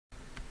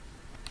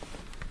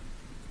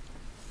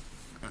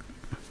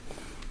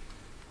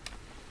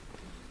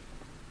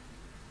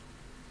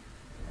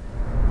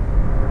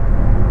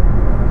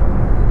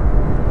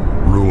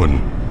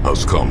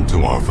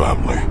to our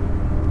family.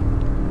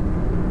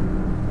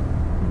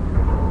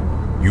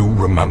 You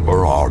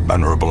remember our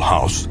venerable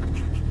house?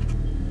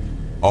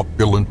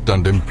 Opulent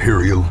and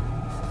imperial,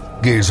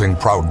 gazing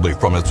proudly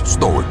from its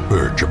stoic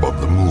perch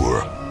above the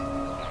moor.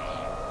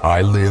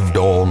 I lived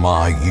all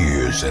my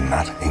years in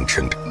that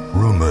ancient,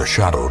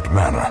 rumor-shadowed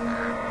manor,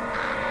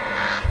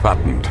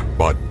 fattened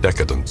by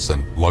decadence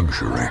and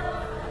luxury.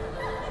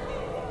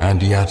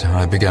 And yet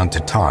I began to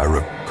tire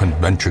of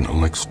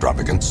conventional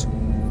extravagance.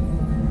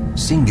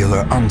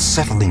 Singular,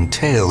 unsettling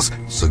tales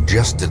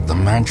suggested the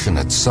mansion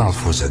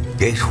itself was a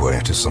gateway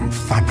to some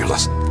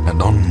fabulous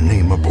and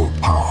unnameable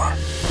power.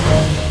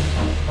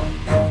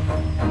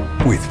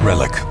 With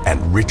relic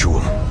and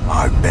ritual,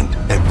 I bent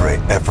every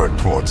effort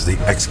towards the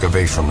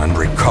excavation and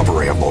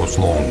recovery of those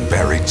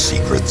long-buried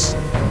secrets,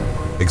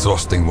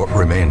 exhausting what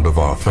remained of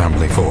our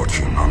family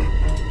fortune on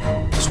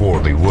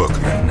swarthy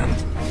workmen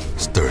and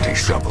sturdy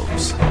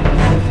shovels.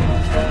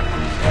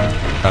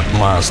 At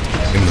last,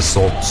 in the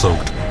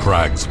salt-soaked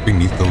crags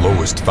beneath the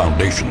lowest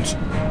foundations,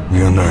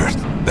 we unearthed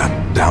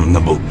that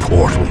damnable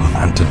portal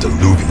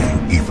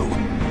antediluvian evil.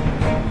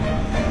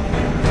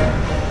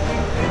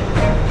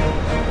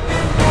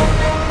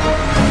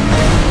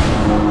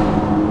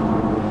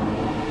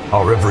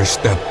 Our every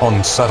step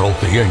unsettled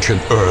the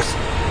ancient earth,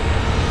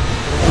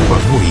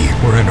 but we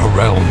were in a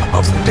realm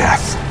of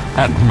death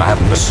and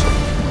madness.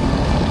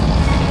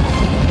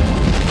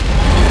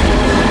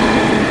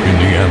 In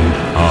the end,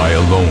 I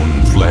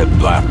alone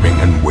fled laughing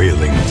and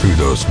wailing through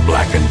those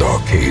blackened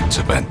arcades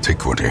of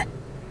antiquity,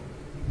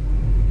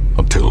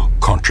 until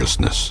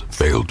consciousness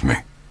failed me.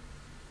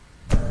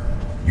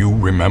 You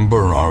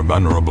remember our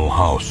venerable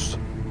house,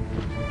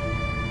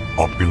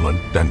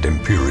 opulent and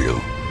imperial.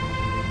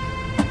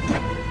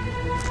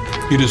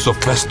 It is a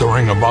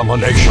festering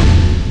abomination.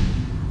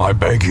 I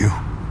beg you,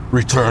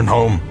 return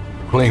home,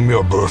 claim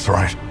your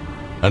birthright,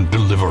 and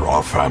deliver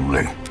our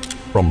family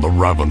from the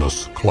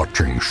ravenous,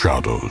 clutching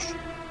shadows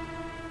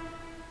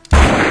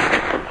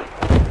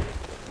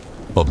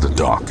of the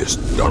darkest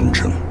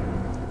dungeon.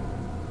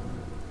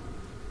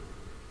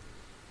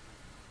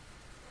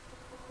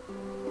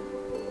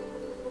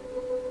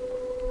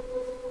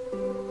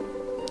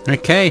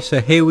 Okay, so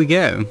here we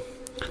go.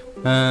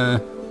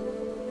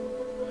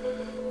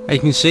 As you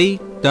can see,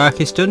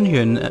 Darkest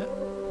Dungeon,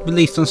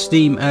 released on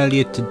Steam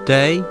earlier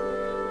today.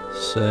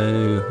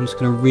 So I'm just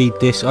going to read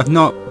this. I've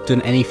not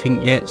done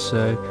anything yet,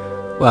 so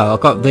well, I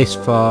got this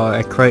far.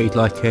 I created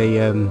like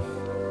a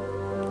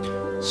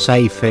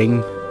save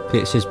thing.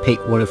 It says pick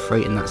one of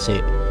 3 and that's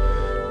it.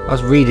 I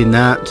was reading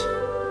that.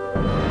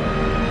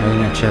 I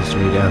didn't have a chance to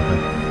read it over.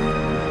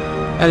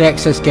 Early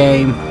access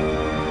game.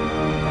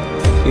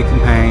 Click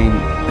campaign.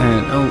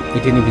 And oh,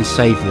 it didn't even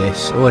save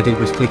this. All I did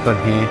was click on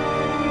here.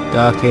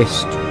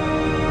 Darkest.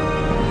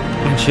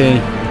 Actually,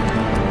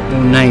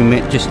 we'll name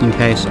it just in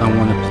case I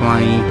want to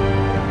play.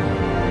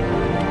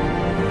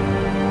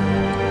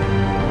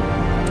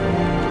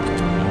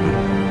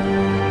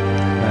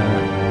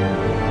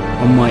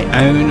 On my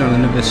own on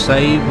another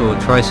save or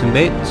try some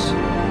bits. So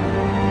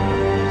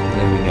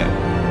there we go.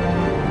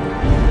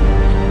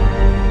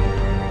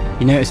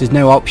 You notice there's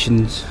no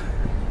options.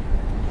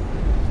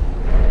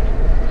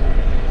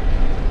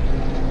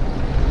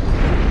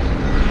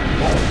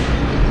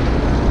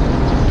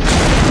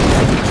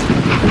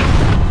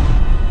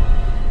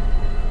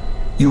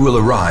 You will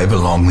arrive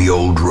along the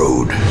old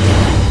road.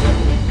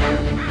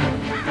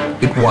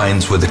 It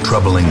winds with a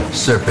troubling,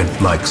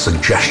 serpent-like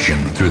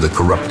suggestion through the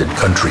corrupted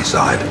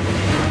countryside,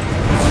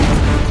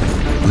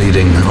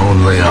 leading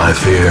only, I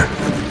fear,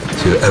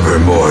 to ever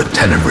more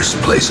tenebrous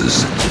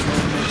places.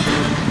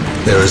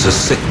 There is a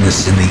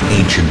sickness in the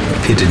ancient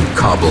pitted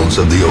cobbles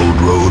of the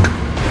old road,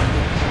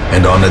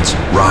 and on its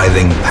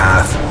writhing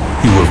path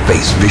you will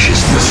face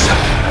viciousness,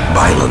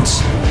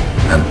 violence,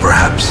 and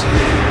perhaps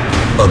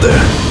other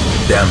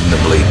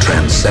damnably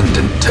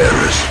transcendent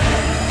terrors.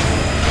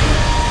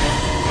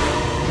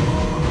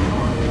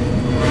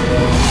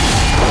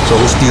 So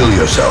steel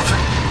yourself,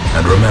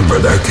 and remember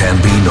there can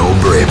be no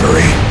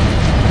bravery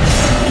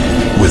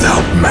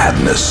without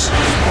madness.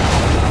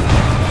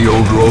 The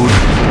old road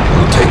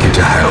will take you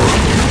to hell,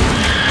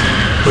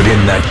 but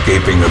in that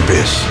gaping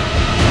abyss,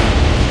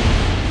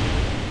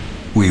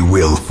 we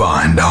will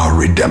find our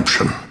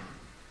redemption.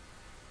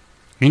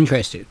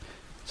 Interesting.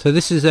 So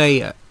this is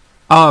a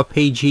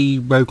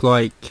RPG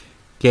roguelike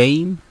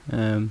game.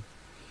 And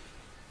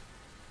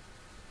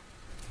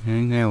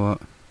now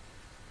what?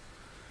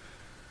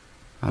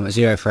 I'm at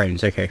 0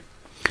 frames, okay.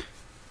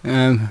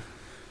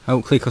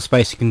 I'll click on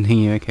space to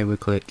continue. Okay, we'll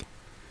click.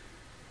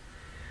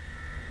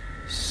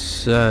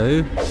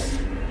 So,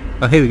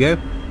 oh, here we go.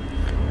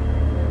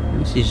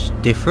 This is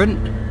different.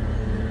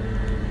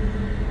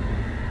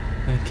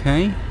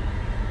 Okay.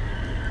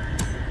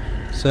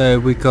 So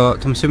we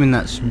got, I'm assuming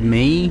that's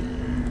me.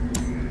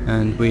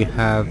 And we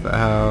have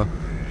our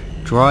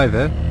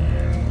driver.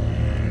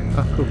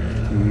 Oh, cool.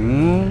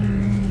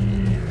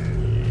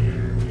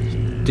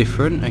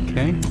 Different,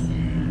 okay.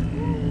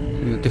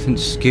 We've got different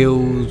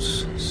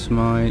skills,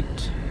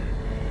 smite.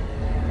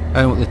 I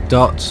don't know what the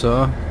dots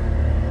are.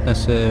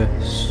 That's a...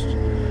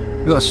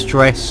 We've got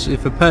stress.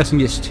 If a person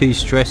gets too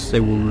stressed, they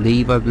will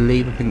leave, I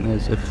believe. I think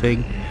there's a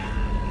thing.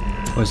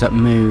 Or is that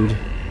mood?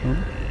 Oh.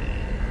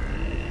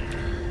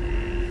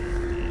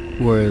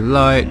 Warrior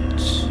light.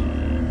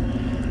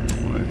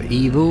 Warrior of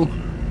evil.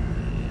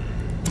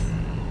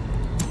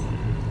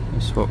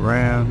 Let's swap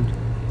round.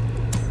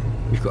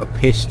 We've got a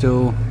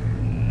pistol.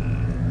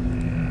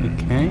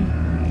 Okay.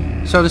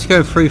 So let's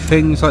go through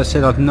things. Like I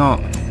said, I've not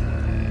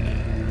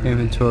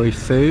inventory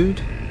food.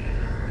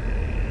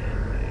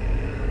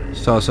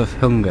 Starts off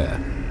hunger.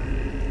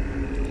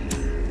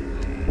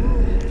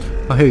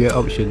 Oh, here we go,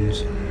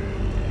 options.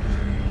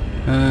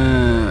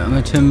 I'm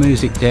going to turn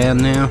music down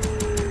now.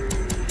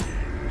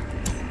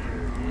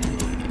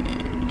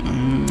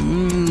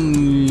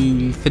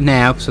 For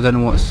now, because I don't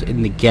know what's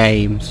in the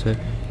game, so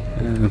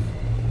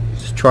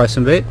let's try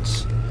some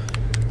bits.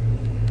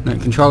 No,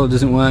 controller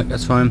doesn't work,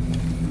 that's fine.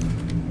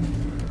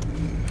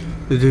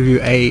 The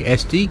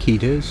WASD key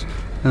does.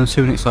 And I'm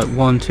assuming it's like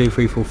 1, 2,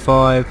 3, 4,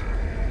 5.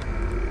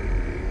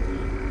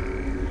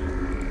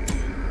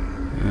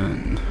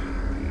 And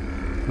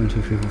 1,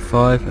 2, 3, 4,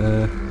 5.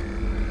 The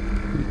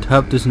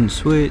tab doesn't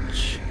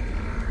switch.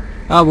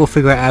 Oh, we'll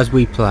figure it out as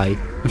we play.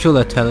 I'm sure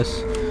they'll tell us.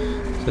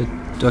 So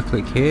do I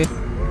click here?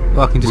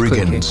 Oh, I can just click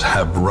here. Brigands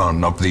have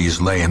run up these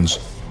lanes.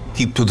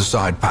 Keep to the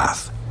side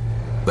path.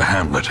 The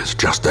hamlet is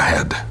just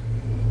ahead.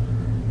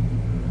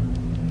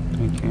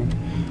 Okay.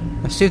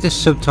 Let's see if there's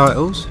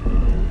subtitles.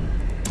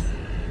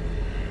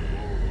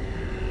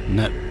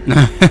 No.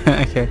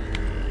 Okay.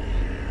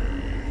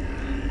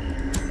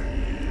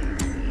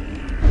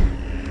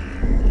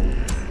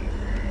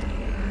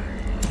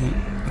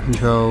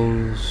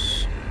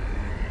 Controls.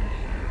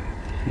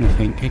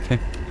 Nothing. Okay.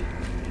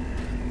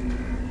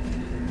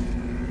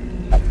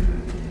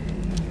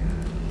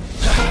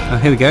 Oh,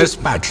 here we go.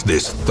 Dispatch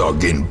this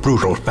thug in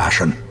brutal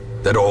fashion,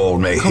 that all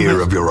may hear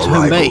of your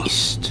arrival.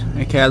 Based.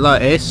 Okay, I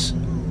like this.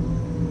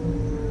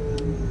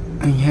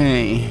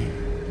 Okay.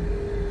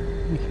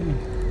 Okay.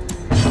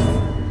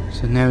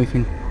 So now we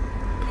can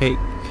pick.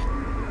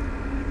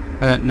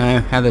 I don't know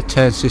how the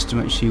turn system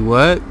actually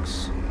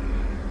works.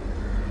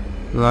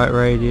 Light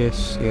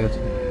radius, yeah,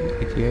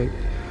 88.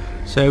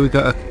 So we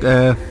got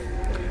a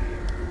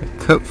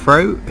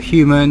cutthroat,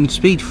 human,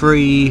 speed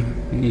 3,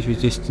 and use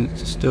resistance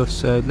to stuff.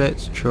 So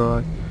let's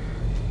try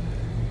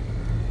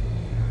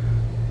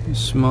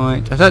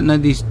smite. I don't know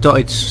these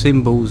dotted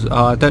symbols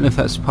are. I don't know if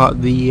that's part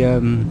of the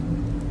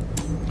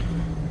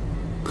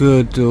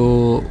good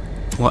or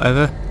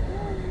whatever.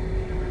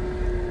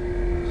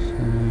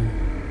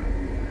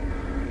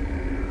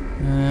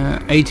 So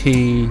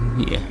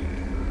 18. Yeah,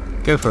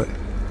 go for it.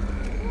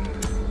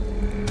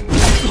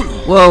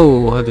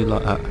 Whoa, I do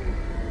like that.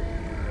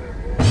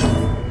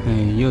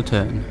 Hey, your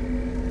turn.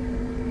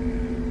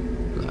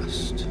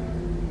 Blast.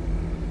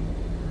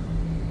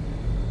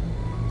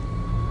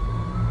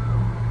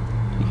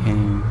 Okay,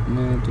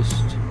 no,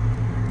 just...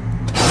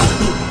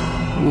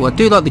 Ooh, I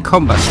do like the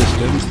combat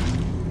system.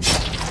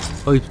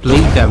 Oh, he's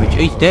bleed damage.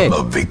 He's dead.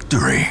 A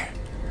victory.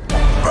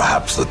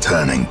 Perhaps the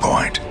turning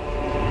point.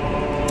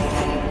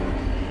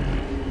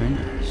 Very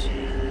nice. So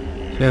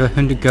we have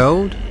 100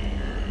 gold.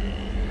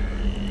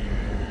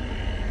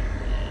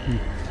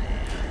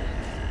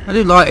 I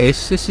do like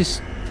this. This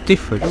is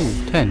different.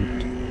 Oh,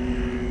 tent.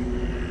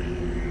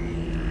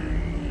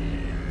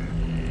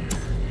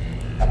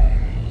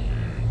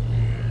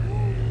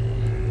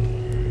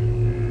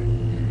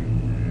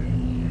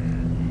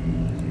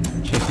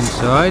 Check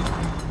inside.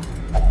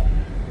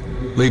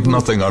 Leave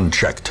nothing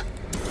unchecked.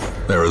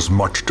 There is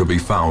much to be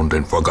found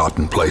in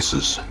forgotten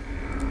places.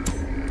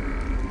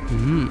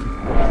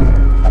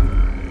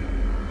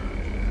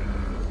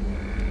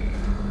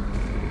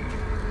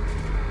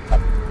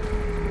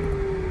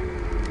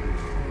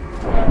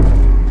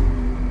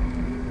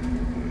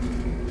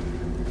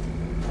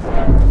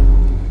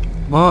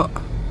 What?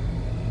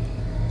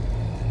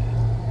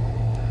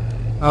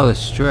 Oh, they're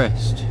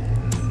stressed.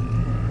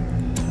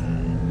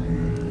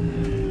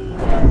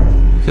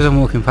 Because I'm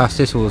walking past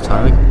this all the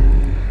time.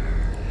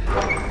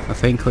 I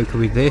think it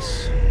could be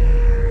this.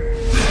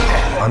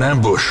 An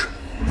ambush.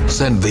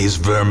 Send these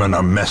vermin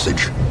a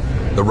message.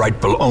 The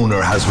rightful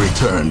owner has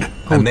returned,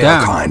 and their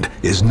damn. kind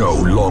is no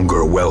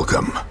longer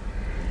welcome.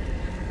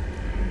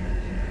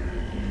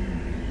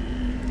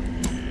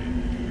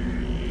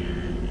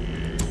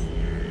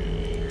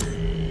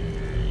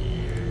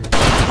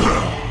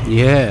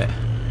 Yeah.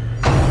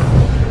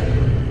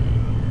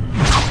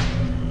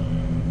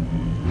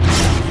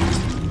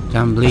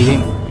 Damn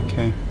bleeding.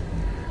 Okay.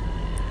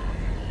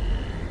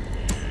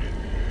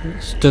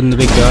 Stun the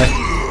big guy.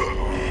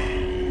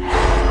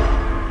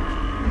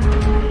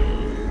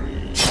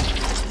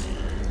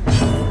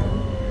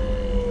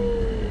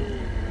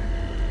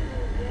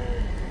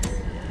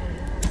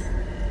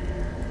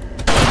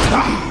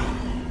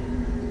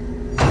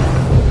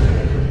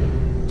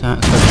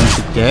 That's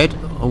like dead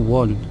or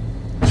one.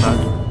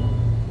 Bad.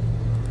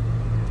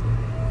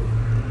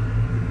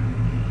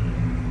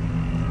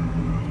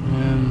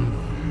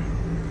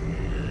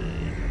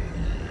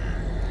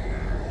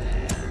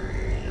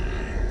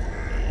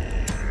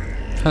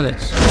 Try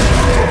this.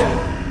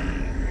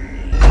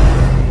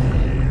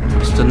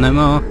 Stun no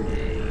more.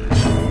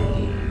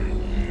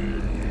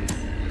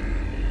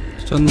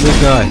 Stun the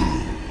big guy.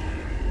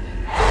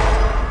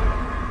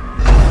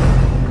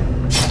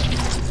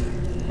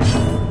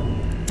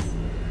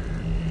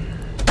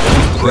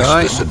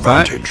 Press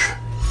disadvantage.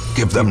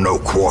 Give them no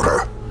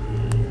quarter.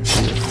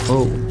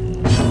 Oh.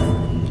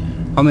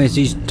 I mean,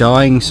 he's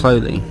dying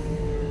slowly.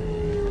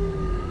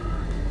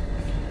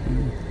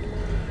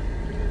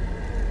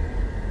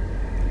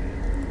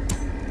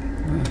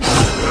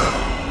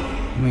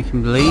 Make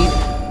him bleed.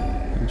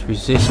 It's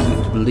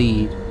resistant to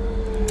bleed.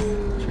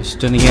 Try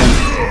stun again.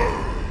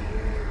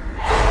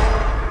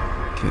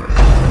 Good.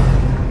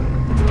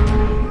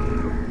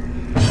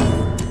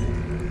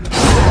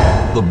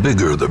 The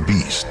bigger the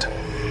beast,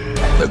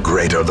 the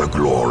greater the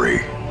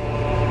glory.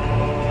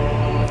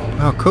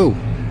 Oh, cool.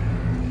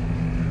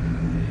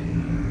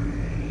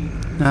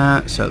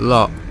 That's a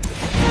lot.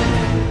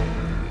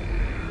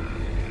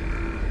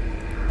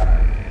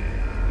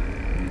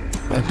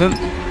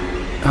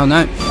 Oh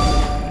no.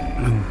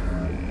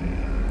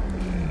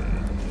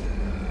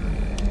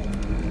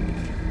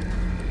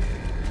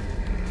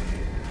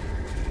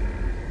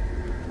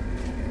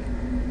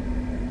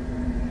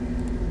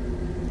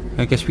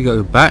 I guess we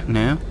go back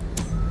now.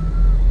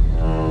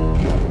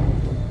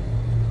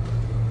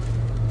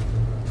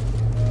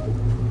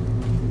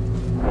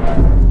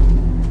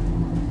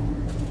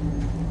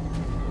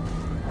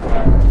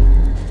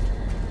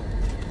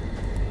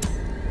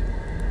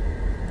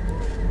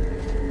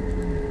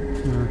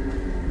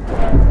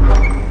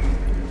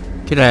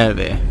 Get out of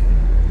here.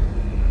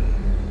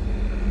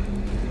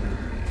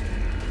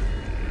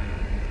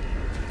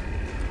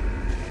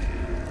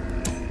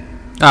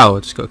 Oh, I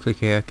just got to click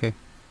here, okay.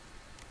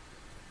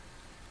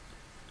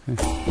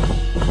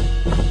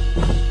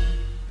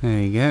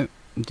 There you go.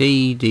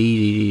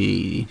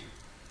 D.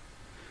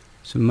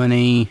 Some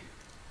money.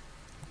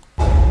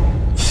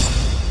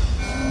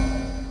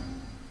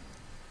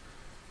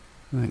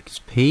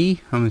 XP,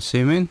 I'm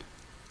assuming.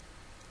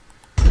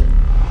 What's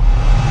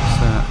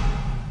that?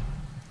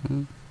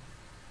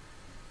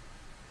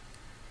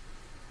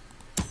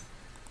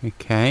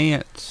 Okay,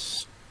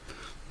 that's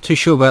too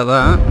sure about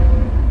that.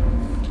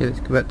 Okay, let's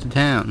go back to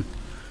town.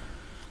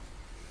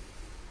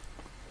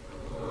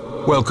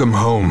 Welcome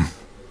home,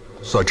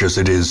 such as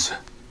it is.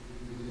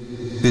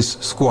 This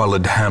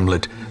squalid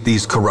hamlet,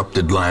 these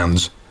corrupted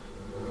lands,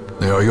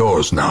 they are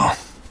yours now,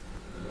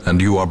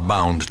 and you are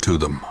bound to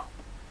them.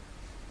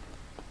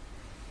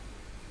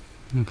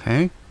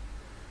 Okay.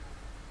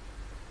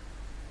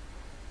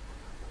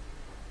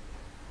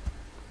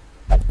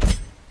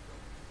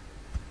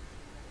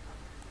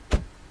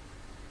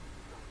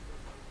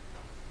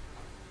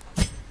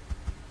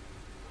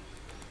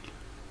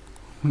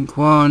 Week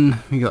 1,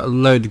 we got a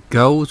load of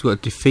goals, we've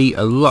got to defeat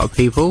a lot of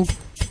people.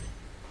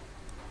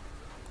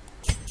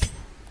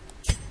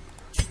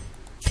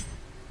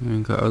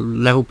 We've got to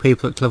level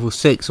people at level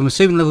 6. I'm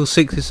assuming level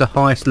 6 is the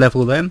highest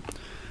level then.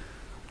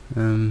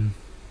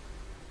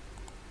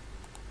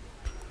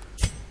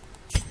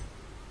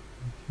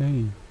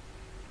 Okay.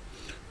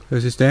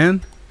 Close this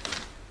down.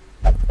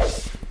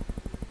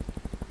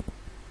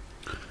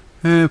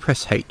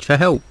 Press H for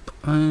help.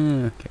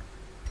 Okay.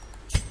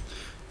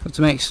 Got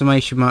some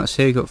exclamation marks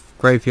here. Got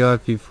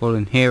graveyard, view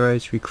fallen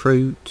heroes,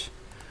 recruit.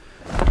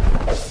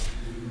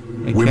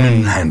 Okay.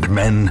 Women and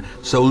men,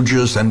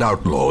 soldiers and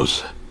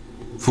outlaws,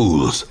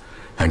 fools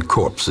and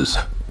corpses.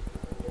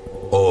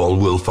 All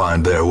will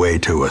find their way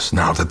to us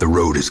now that the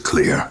road is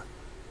clear.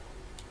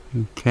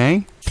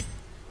 Okay.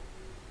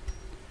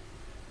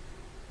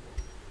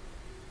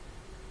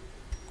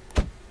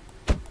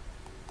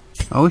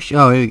 Oh,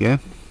 here we go.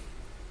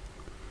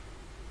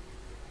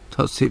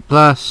 Toxic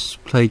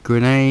blast, plague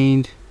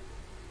grenade.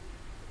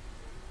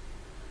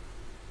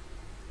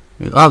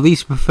 Oh,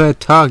 these are preferred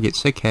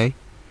targets. Okay.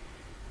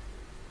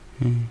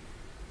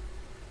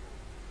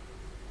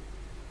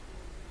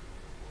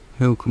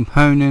 Heal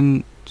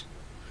component.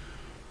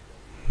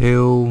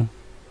 Heal.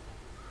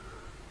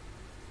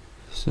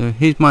 So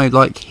here's my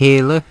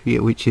healer,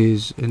 yeah, which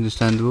is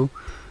understandable.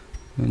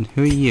 And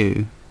who are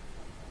you?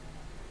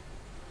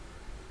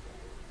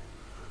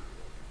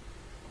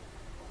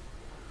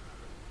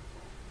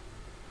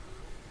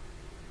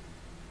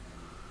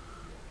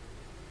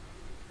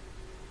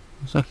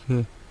 It's like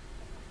a...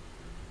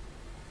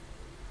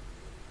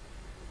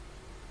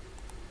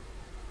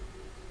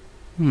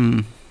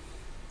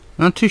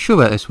 Not too sure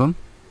about this one.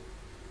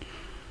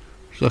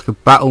 It's like a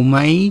battle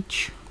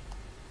mage.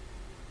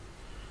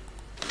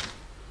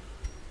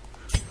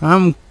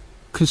 I'm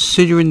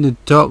considering the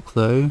dock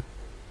though.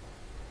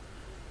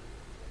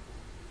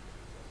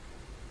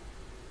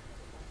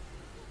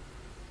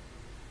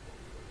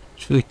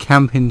 It's for the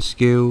camping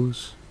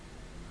skills.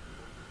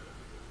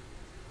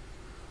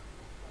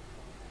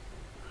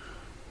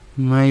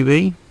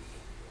 Maybe.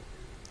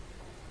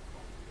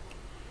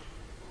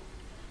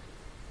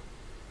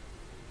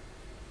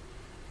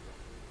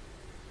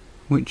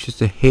 Which is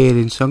the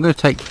healing, so I'm going to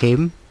take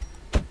him.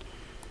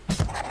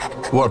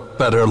 What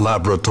better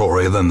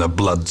laboratory than the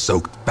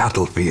blood-soaked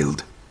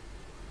battlefield?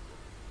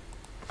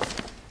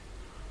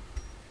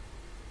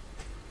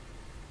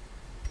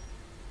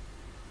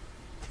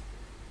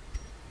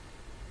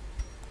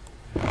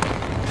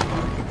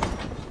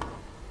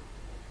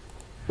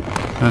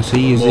 So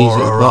you use More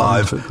these at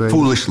arrive, the bottom,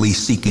 foolishly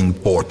seeking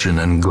fortune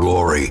and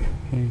glory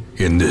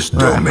in this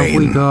Right, have we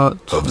domain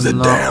got of the a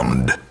lot?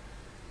 damned.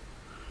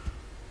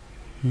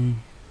 You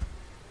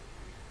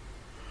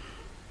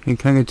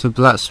can go to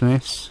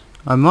blacksmiths.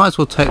 I might as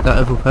well take that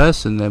other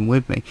person then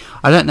with me.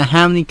 I don't know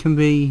how many can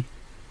be.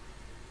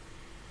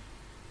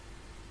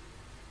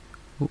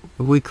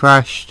 Have we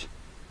crashed?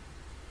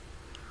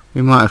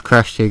 We might have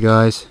crashed here,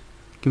 guys.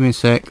 Give me a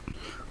sec.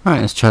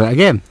 Right, let's try that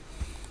again.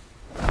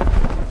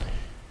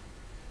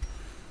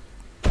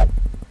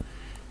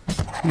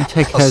 I'm gonna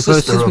take A her as well,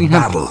 sister since we of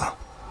can have. battle,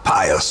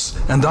 pious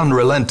and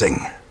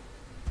unrelenting.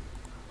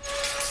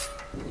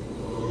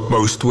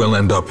 Most will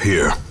end up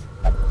here,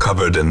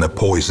 covered in the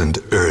poisoned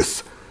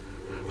earth,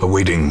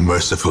 awaiting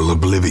merciful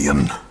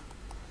oblivion.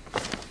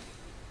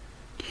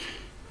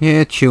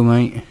 Yeah, chill,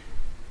 mate.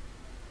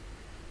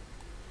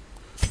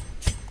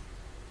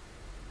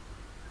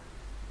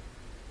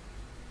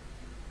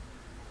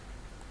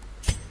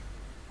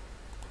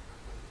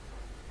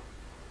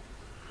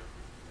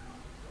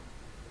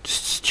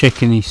 Just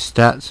checking these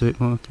stats a bit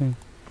more, okay.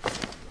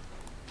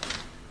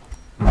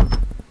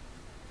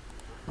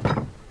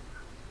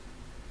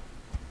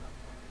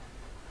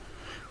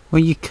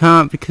 Well, you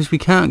can't, because we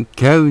can't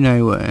go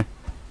nowhere.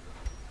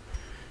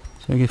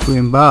 So I guess we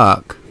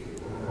embark.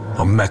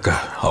 A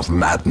mecca of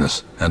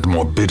madness and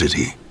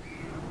morbidity.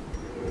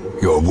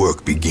 Your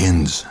work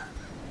begins.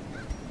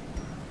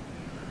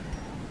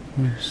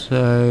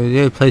 So the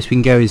only place we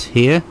can go is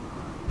here.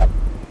 I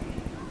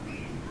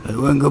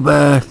won't go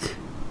back.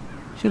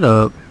 Shut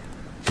up.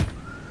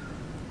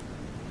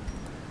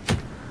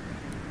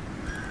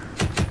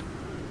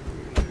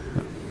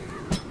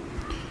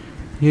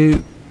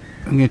 I'm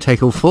going to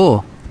take all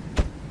four.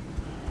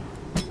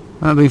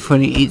 That'd be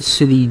funny. It's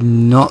silly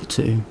not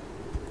to.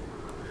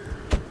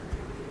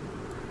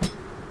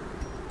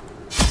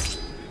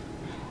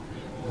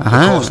 The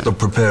cost of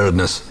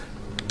preparedness,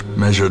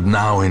 measured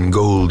now in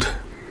gold,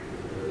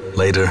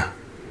 later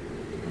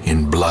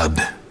in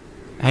blood.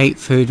 8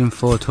 food and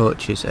 4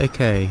 torches.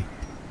 Okay.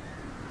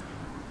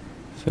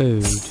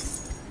 Food.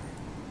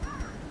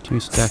 Can we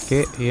stack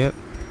it? Yep.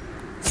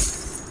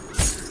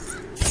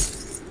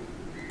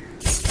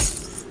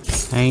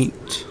 8.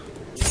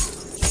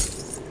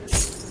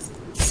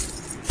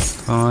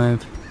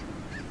 5.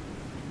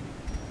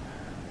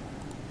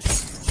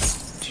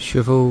 2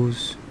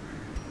 shovels.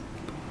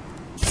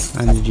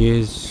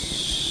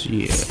 Bandages.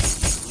 Yeah.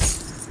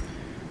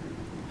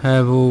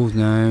 Herbals.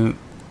 No.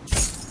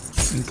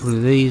 A couple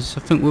of these.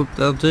 I think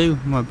they'll do.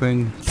 Might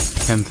bring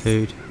 10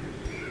 food.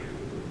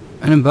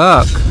 And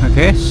embark, I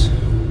guess.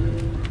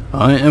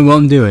 I don't know what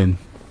I'm doing.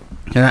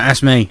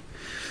 That's me.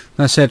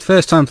 Like I said,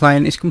 first time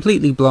playing, it's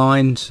completely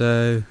blind,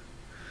 so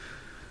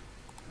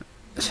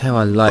that's how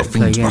I like The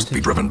playing fiends games. must be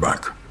driven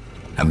back.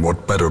 And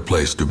what better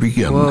place to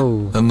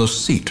begin than the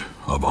seat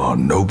of our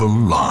noble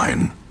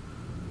line?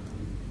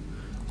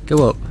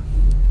 Go up.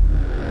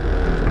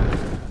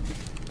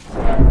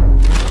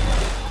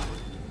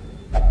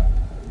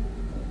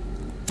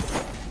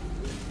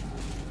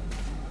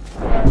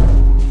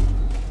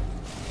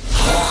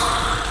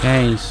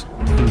 Okay, he's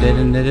dead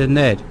and dead and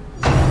dead.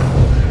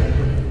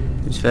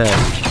 Who's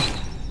first?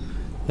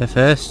 They're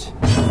first.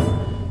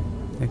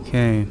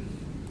 Okay.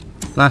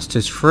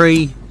 Blaster's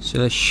free, so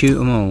let's shoot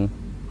them all.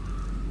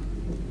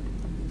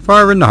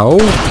 Fire in the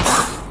hole!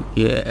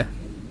 Yeah.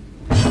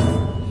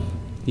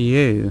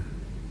 You.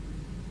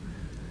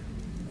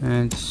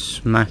 And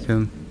smack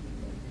them.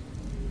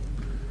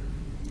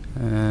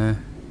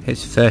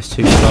 Hits the first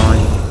 2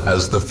 fine.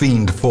 As the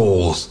fiend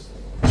falls,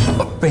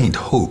 a faint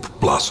hope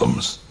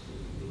blossoms.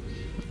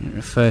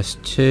 The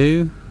first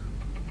 2.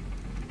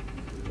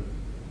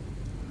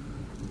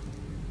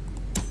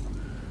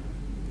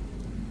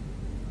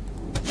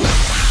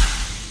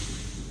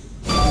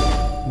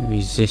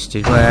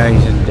 Resisted. Well,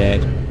 he's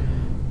undead.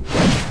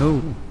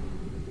 Oh.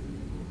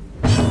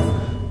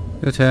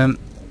 Your turn.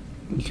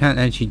 You can't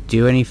actually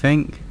do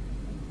anything.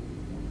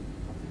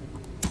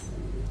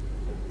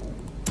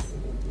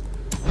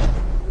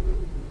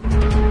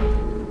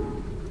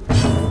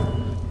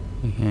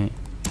 Okay.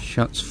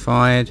 Shots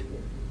fired.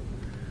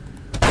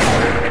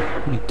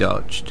 You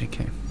dodged.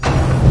 Okay.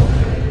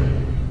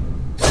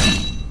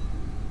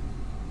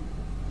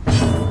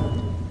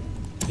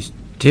 You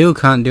still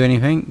can't do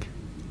anything.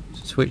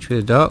 Switch with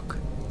the dock.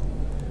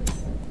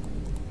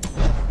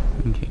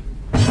 Okay.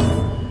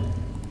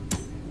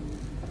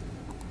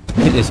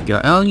 Hit this guy.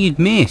 Oh, you'd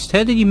missed.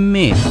 How did you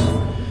miss?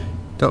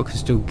 Dock can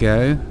still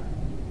go.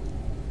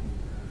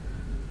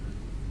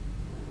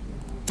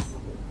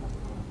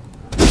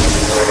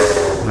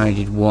 I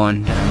did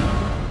 1.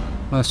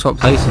 Well, I swapped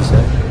places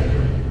though.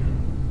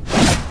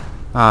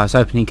 Ah, I was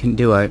hoping he couldn't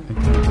do it.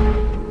 Okay.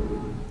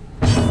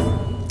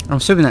 I'm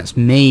assuming that's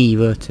me,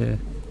 but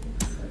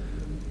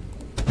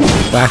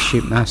Bash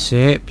him, that's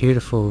it,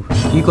 beautiful.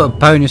 You got a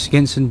bonus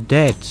against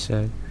undead,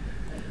 so...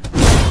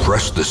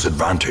 Press this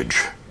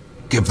advantage.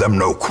 Give them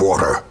no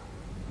quarter.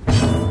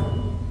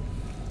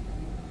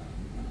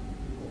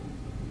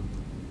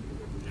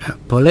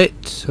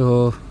 Bullets,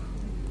 or...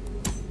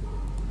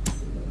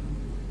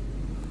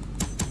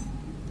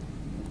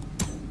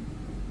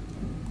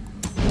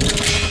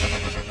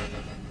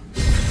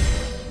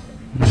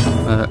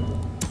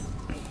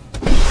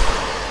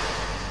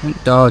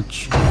 Don't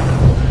dodge.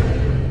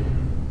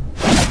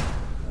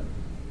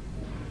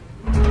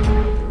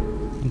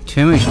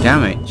 Too much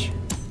damage.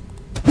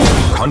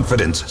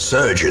 Confidence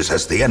surges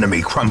as the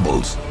enemy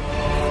crumbles.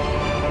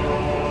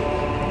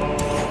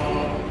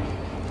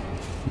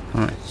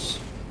 Nice.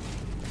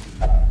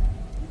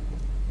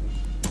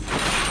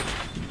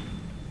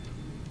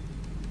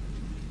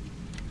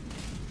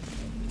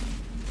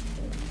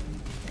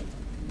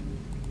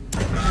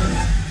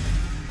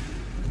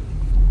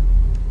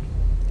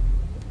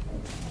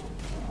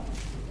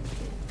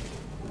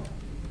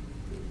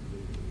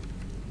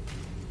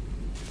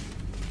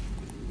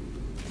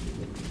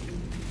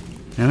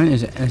 No,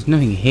 there's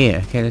nothing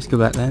here. Okay, let's go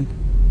back then.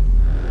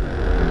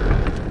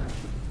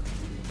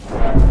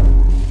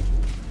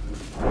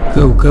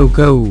 Go, go,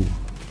 go.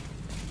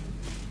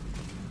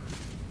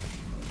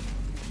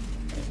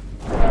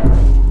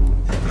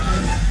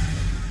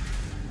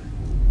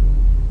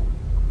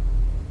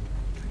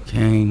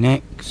 Okay,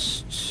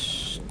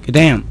 next. Go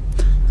down.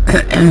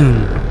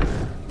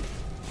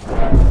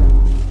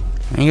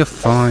 You're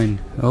fine.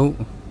 Oh.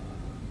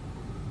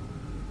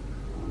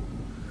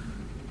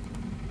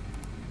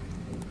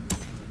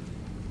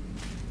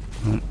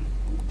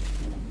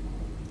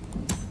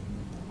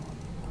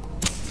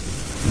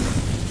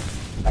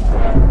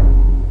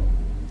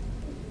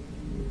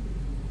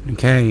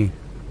 Okay.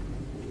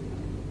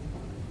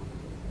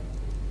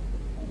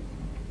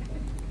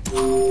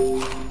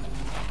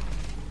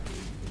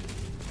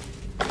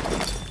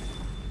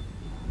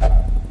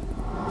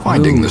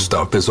 Finding the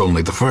stuff is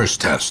only the first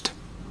test.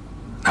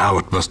 Now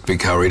it must be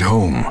carried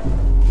home.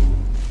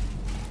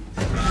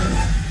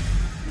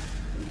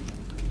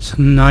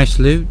 Some nice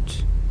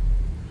loot.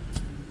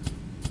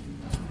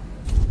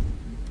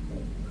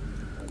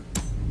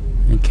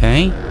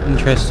 Okay,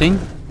 interesting.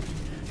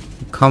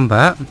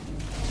 Combat.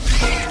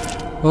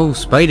 Oh,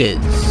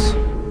 spiders.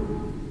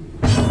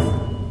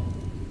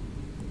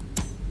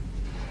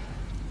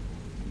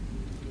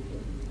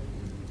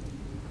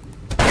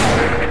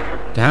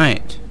 Damn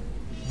it.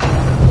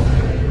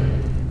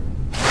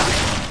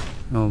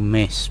 Oh,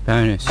 miss.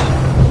 Bonus.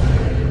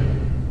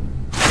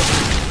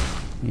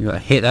 You gotta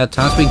hit that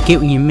time. That's what you get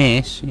when you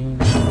miss. Yeah.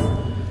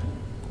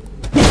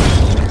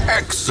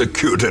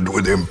 Executed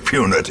with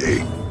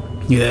impunity.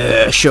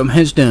 Yeah, show 'em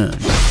heads done.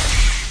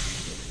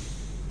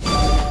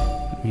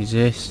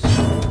 Resist.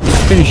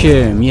 Finish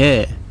him,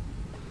 yeah.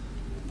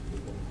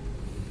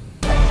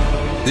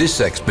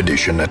 This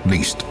expedition at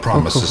least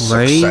promises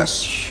Book of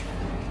success. Rage.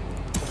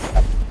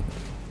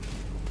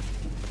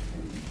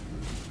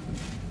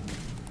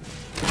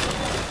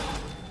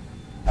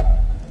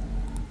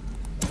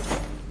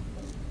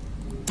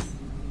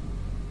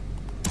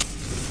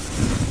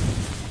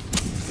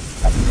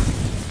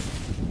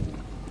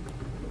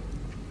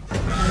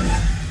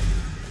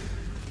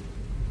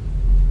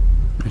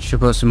 I should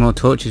put some more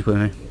torches with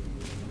me.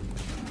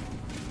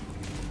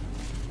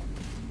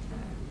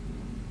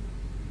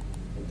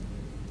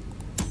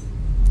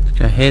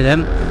 Can I hear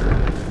them?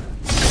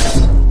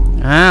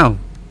 Ow!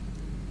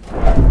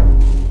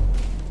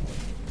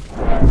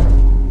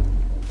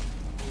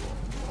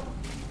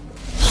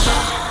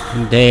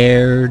 I'm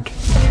dared.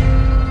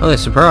 Oh, they're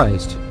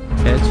surprised.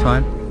 Okay, it's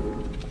fine.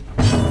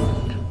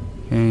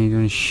 Okay, you're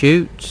gonna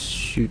shoot.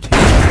 Shoot him.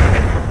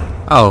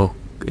 Oh,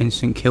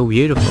 instant kill,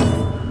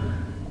 beautiful.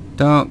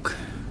 Dark.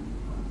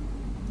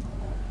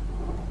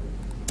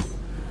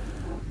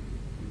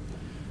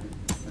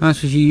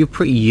 Honest with you, you're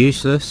pretty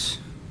useless.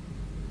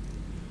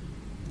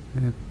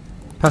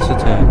 Pass a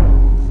turn.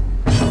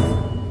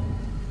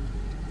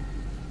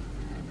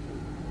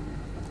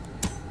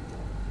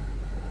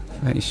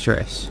 Very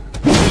stress.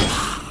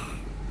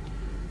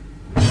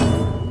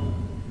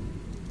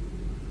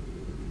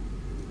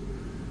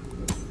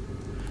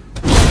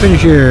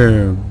 Finish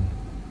him.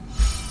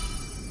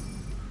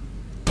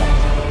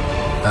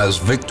 As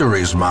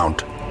victories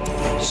mount,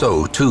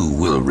 so too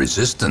will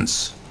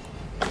resistance.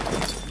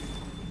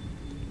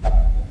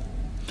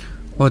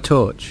 Or a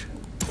torch.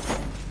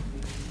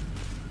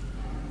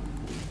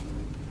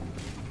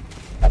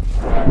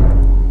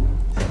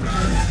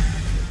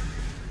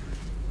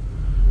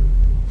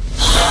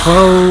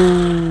 Oh!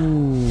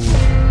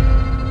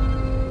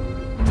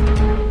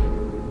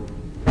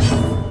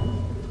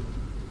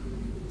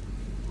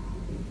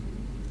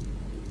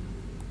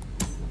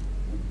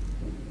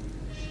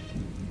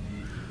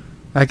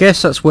 I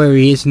guess that's where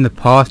he is in the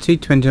party,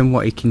 depending on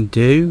what he can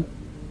do.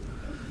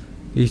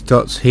 These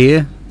dots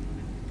here.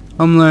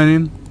 I'm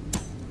learning.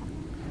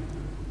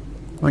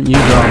 Aren't you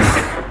gone?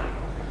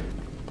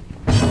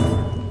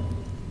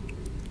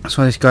 That's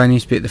why this guy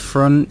needs to be at the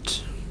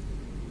front.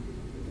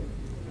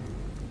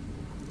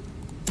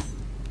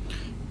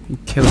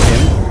 Kill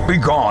him.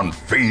 Begone,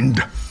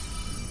 fiend!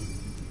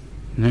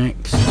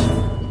 Next.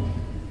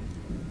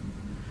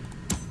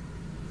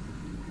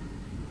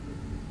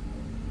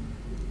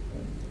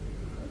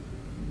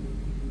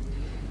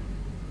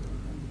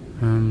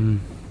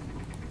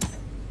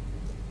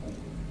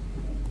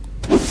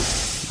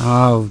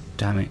 Oh,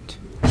 damn it.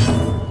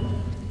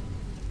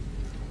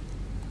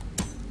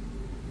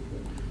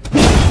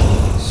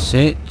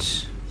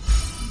 Sit.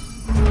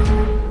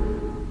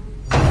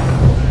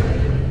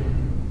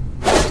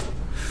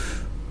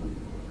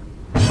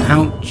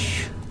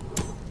 Ouch.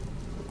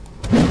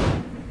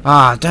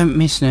 Ah, don't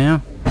miss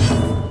now.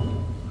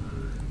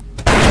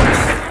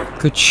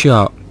 Good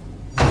shot.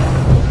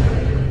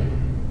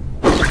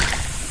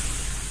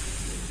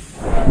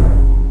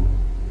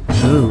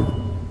 Ooh.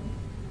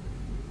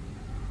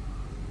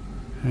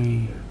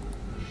 Hey.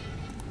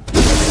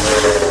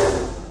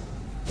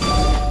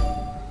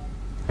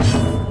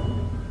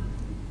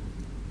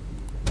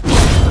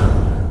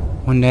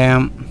 One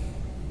down.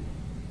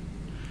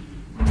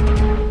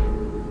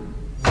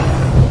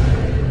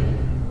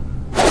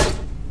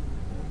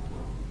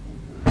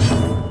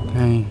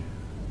 Okay.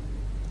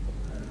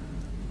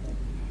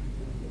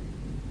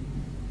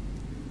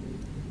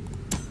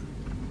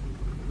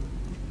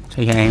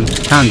 Take aim.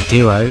 Can't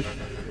duo.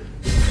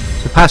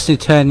 So passive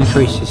turn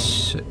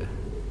increases.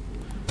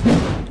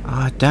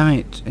 Ah, damn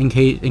it!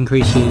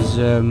 Increases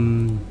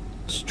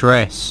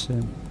stress.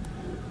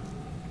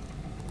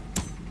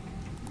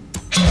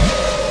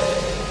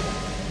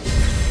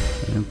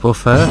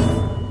 Buffer.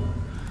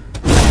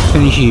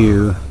 Finish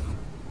you.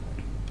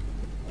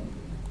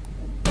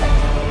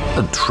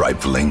 A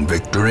trifling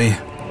victory,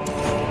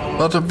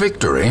 but a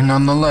victory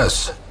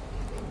nonetheless.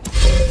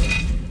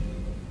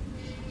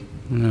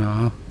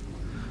 No.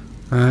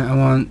 Right, I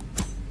want.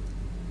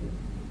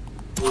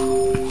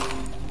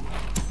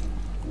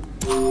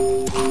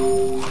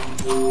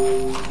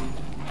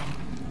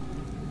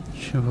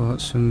 Should have got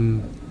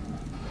some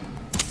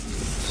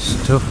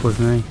stuff with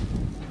me.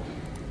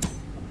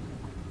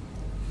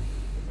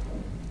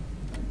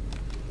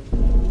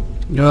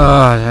 Oh,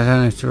 I don't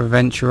know if to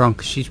revenge her on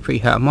because she's pretty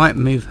hurt. I might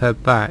move her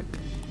back.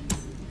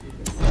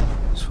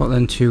 Swap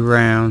them 2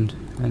 round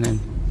and then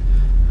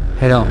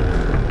head on.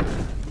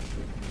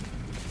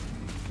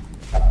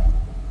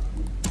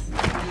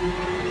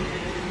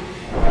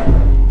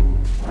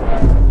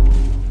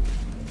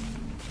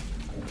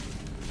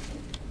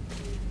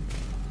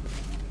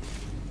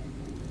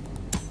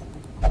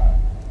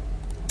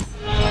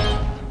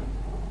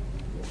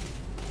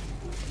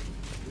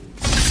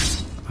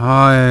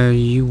 Oh,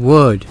 you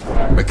would.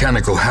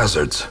 Mechanical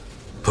hazards,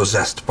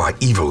 possessed by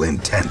evil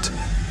intent.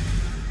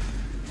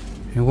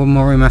 Okay, one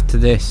more room after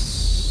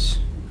this.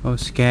 Oh,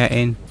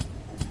 skating.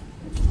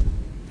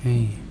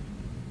 Hey.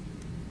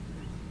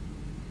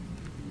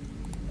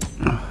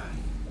 Oh.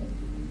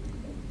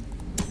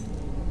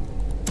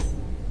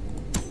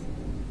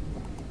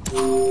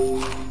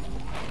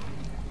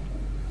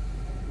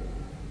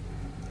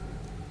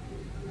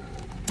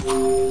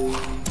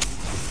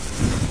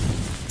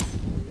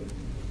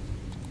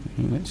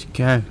 Let's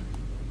go.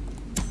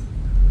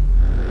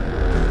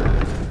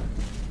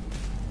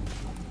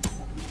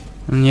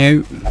 And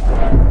you.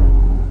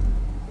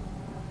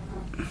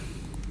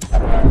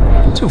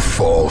 To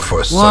fall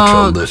for such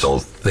a little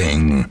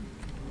thing.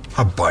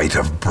 A bite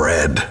of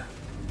bread.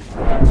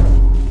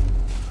 I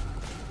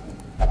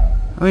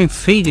mean,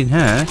 feeding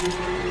her.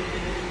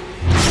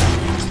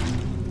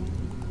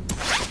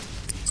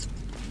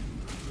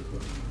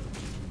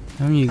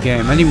 How are you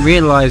going? I didn't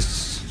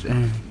realise.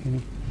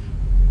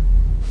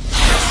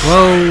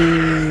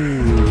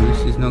 Whoa!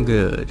 This is not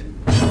good.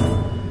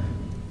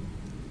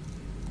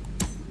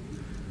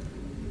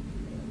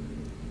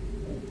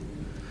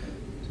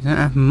 I don't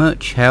have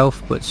much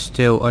health, but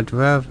still, I'd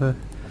rather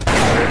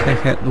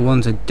take out the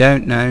ones I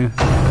don't know.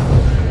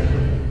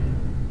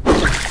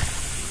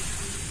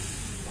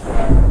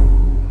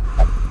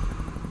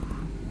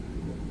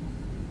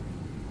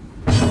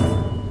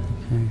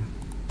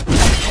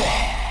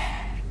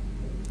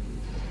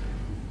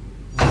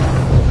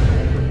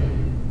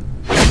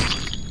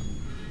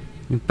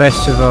 You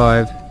best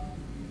survive.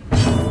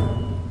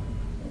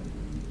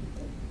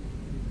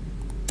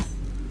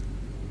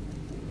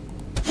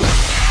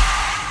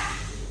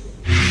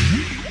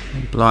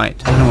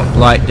 Blight. I don't know what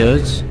blight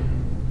does.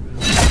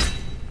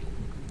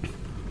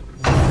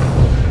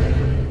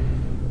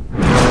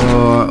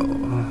 Oh,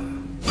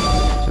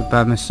 it's a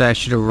bad mistake. I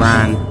should have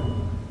ran.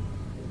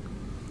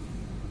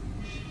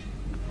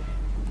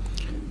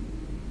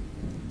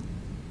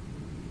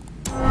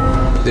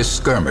 This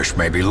skirmish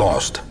may be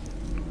lost,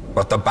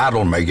 but the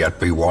battle may yet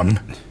be won.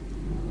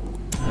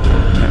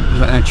 I've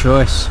got no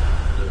choice.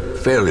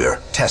 Failure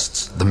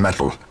tests the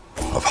mettle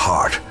of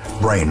heart,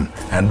 brain,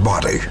 and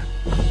body.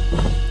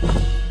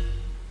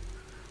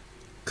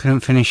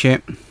 Couldn't finish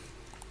it.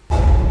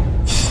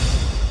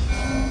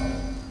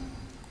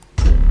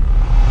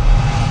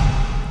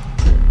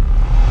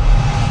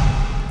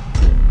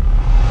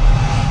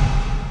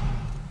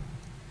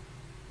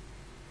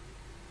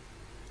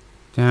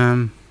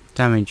 Damn.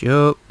 Damage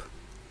up.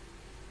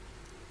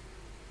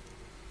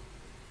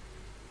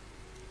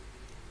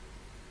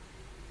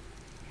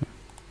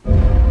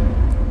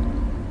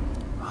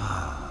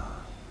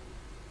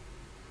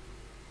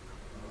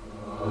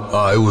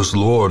 I was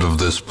lord of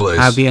this place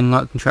Abbey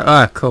unlocked control.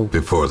 Ah, cool.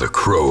 before the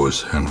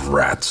crows and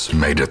rats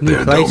made it New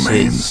their places.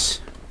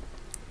 domains.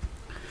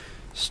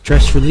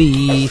 Stress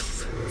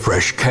relief.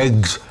 Fresh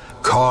kegs,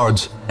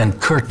 cards,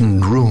 and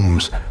curtained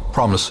rooms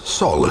promise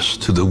solace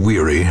to the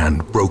weary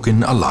and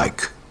broken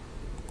alike.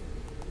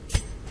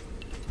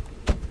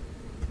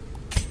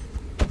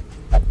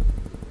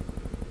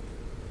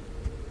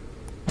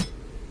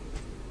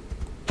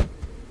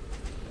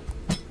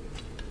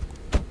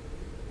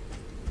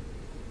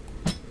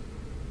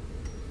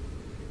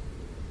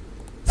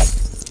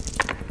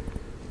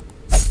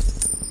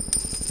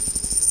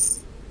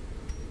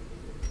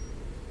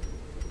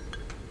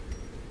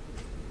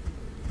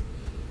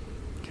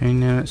 Okay,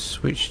 now let's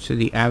switch to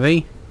the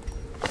Abbey.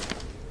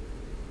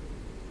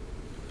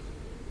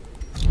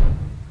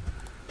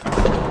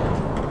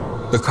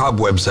 The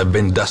cobwebs have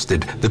been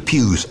dusted, the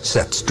pews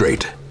set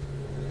straight.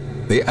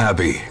 The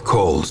Abbey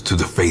calls to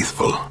the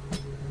faithful.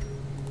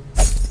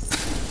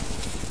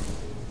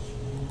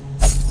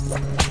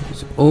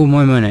 It's all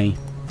my money.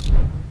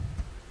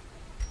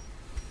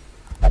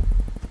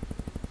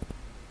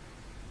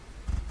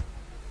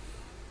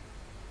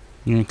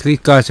 You know, 'cause these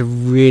guys are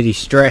really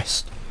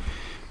stressed.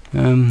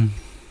 So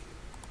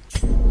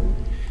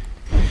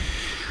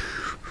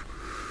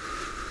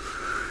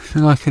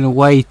like in a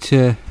way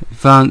to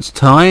advance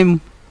time.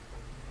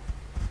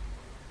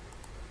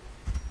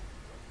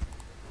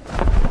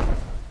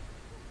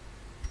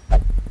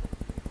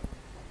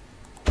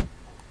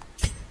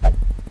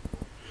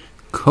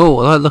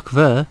 Cool, I like the look of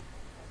her.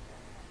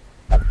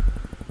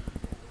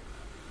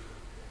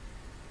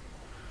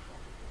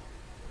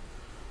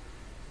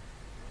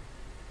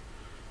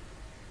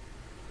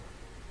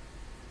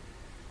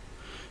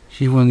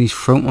 She's one of these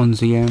front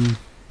ones again.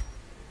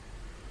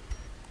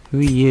 Who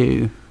are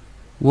you?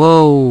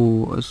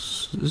 Whoa!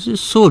 Is this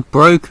sword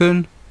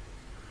broken?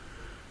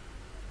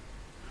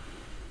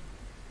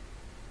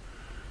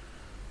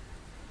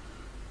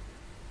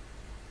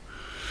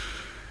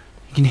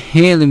 He can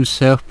heal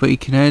himself, but he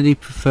can only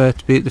prefer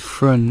to be at the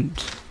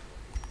front.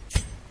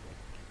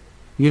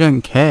 You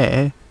don't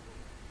care.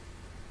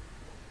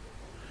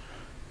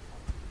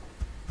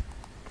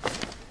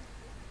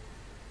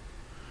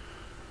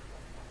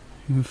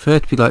 You prefer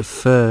to be like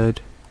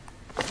third.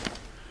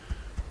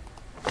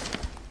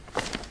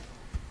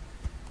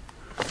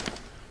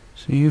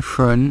 So you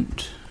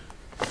front.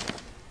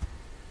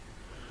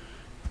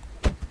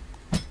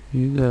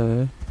 You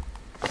there.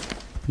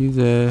 You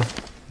there.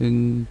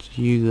 And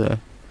you there.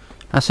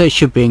 That's how it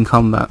should be in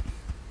combat.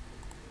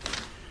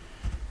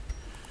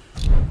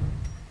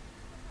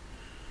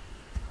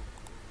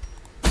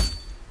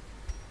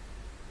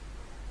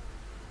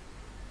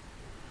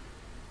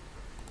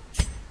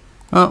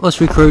 Oh,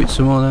 let's recruit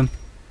some more then.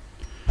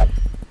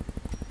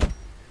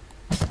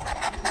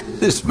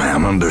 This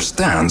man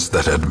understands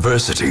that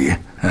adversity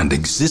and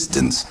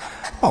existence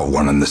are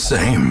one and the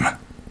same.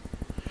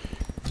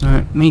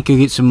 Alright, me go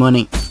get some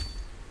money.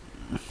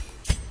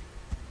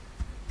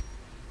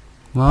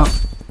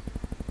 What?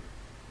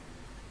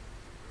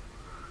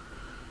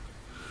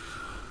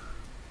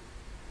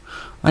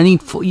 I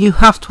need 4. You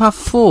have to have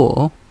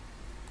 4?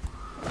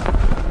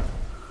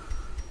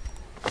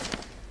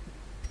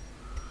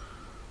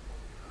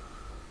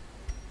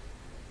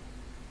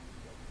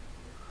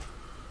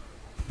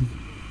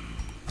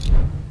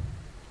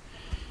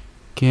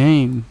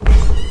 Game.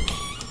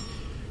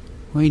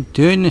 Why are you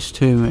doing this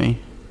to me?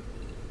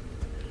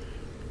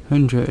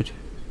 100.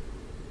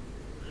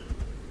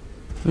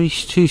 But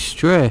he's too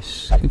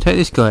stressed. Can take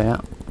this guy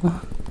out.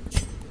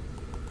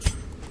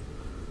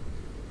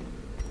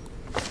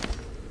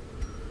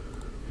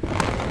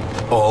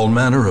 All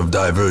manner of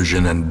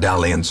diversion and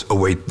dalliance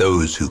await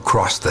those who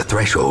cross the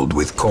threshold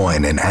with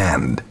coin in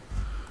hand.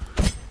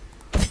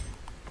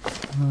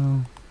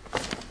 Well,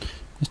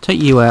 let's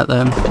take you out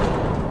then.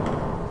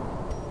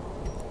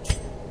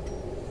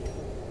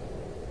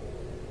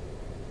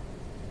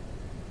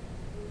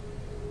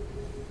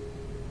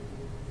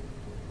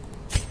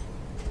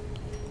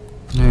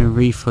 No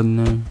refund,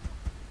 no.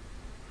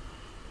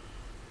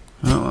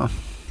 Oh well.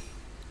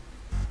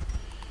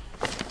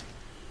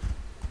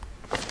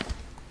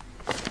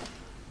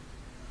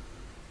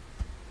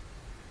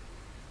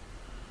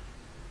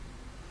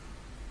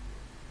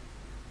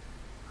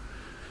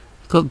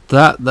 Got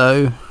that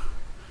though,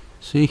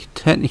 so you can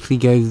technically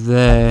go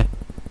there.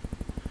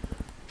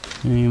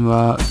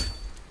 Embark.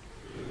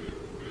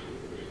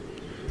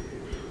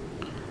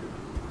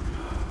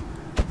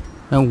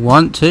 Don't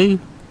want to.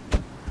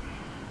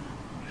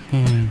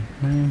 Okay,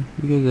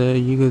 you go there.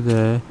 You go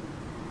there.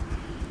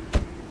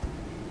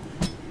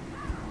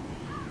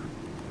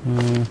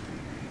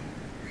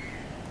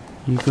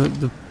 You got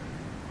the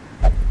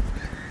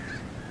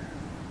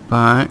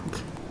back.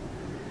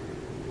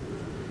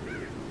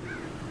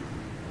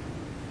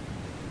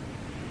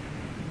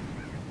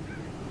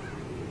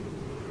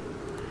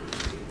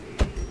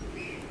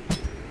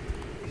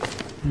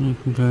 You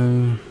can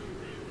go.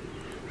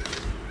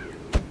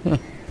 Yeah.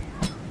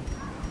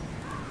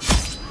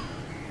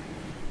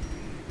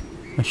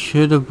 I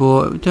should have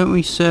bought. Don't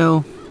we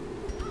sell?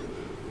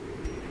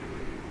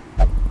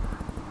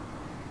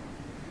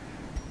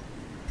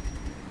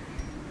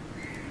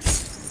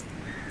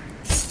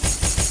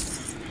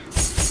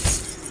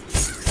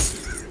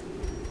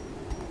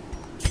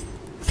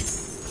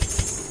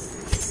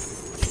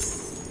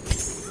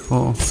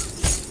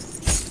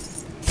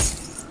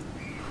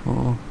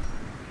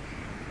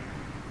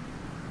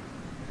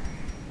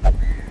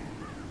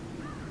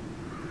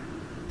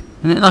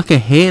 Isn't it like a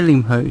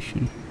healing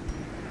potion?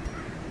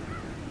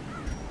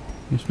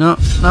 It's not.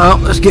 Oh,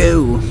 let's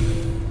go!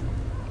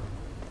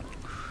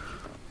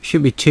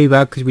 Shouldn't be too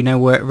bad because we know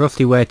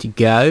roughly where to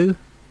go.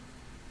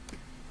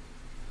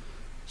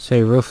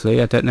 Say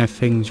roughly, I don't know if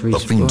things respawn.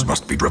 The fiends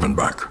must be driven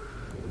back.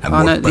 And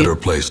Oh, what no, better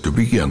place to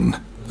begin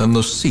than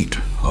the seat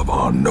of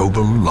our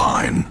noble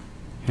line?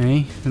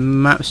 Okay, the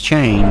map's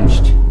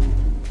changed.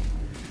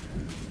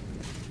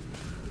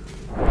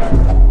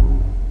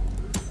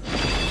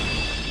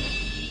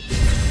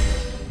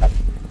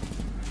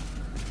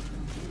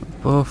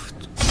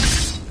 Buffed.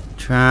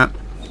 Trap.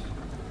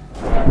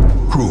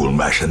 Cruel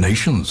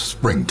machinations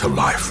spring to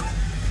life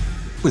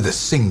with a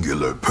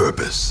singular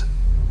purpose.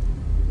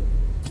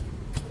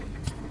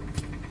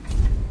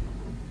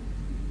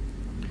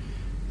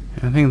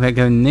 I think about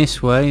going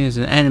this way. There's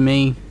an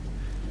enemy.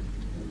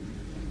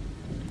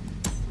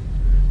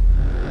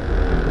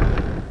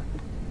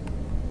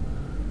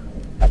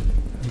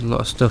 There's a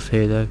lot of stuff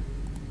here though.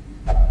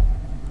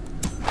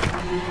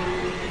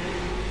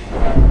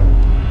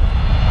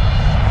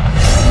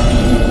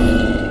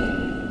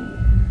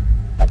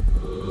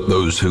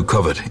 Those who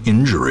covet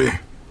injury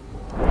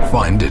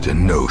find it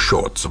in no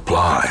short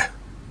supply.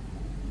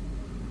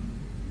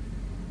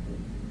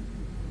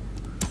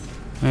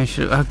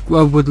 I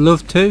would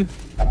love to.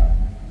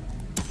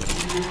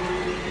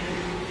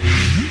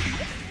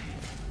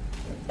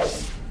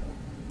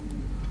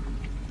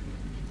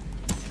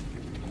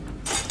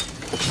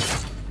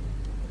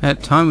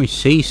 At time we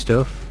see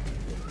stuff.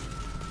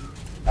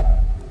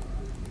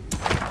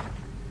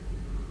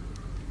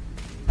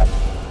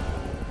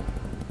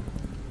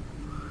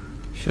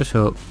 Shut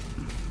up.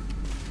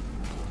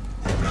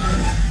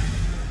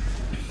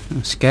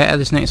 Let's get out of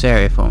this next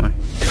area for me.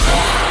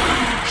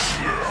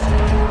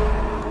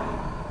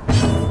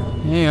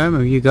 Hey, I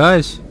remember you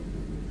guys.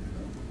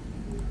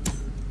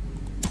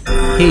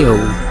 Heal.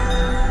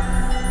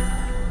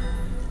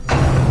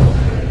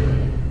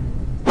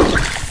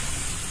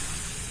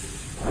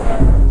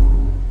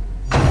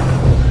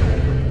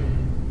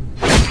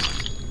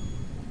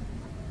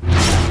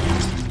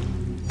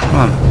 Come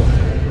on.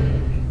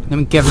 Let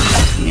me give it.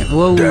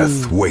 Whoa.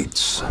 Death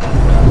waits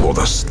for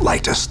the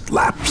slightest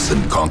lapse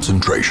in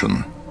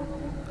concentration.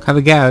 Have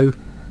a go.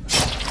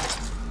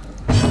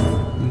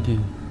 Okay.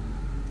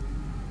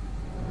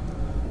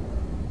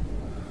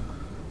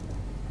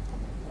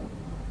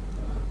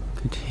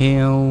 Could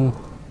heal.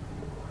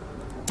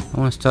 I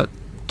want to start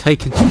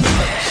taking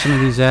some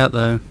of these out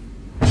though.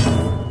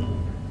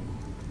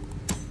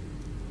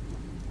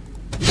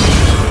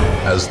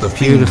 As the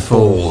fiend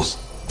falls,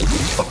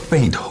 a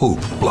faint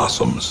hope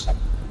blossoms.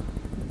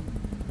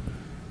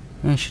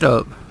 Oh, shut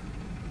up.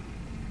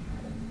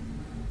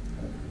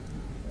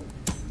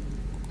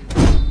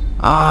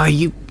 Ah,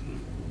 you.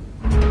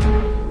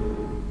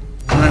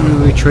 Let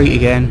me retreat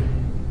again.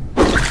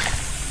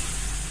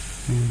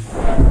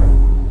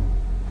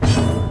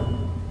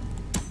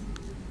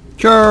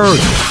 Charge!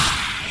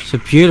 It's a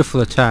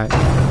beautiful attack.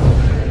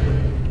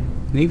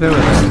 Leave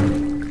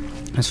everything.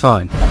 That's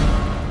fine.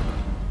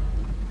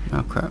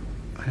 Oh crap.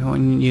 I don't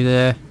want you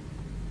there.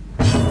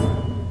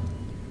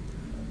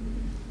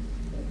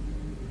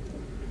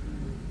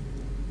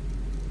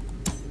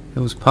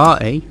 Bill's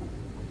party.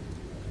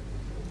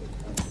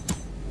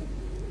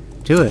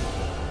 Do it.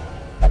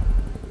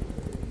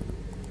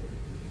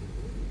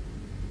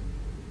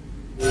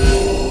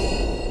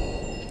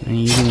 And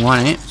you didn't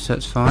want it, so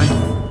that's fine.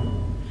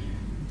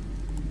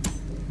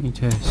 Need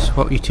to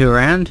swap you two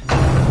around.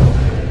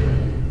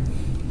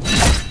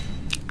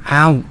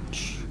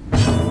 Ouch.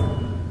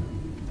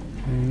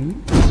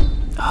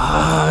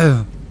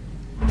 Oh.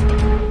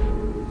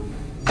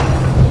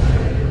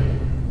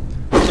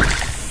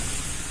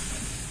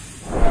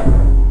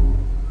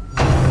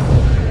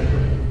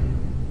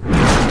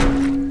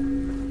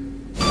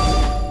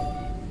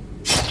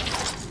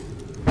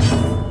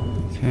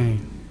 Okay.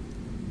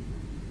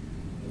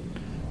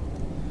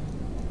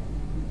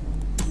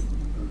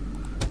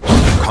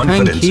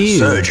 Confidence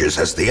surges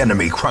as the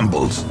enemy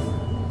crumbles.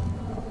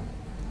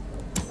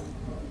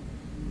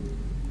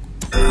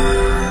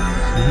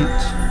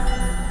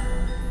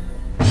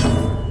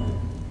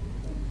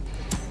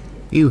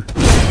 You.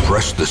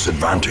 Press this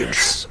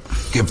advantage.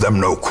 Give them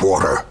no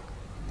quarter.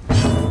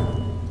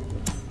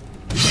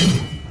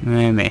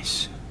 I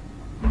miss.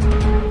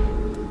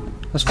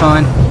 That's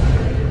fine.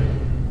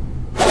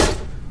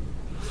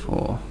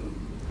 4.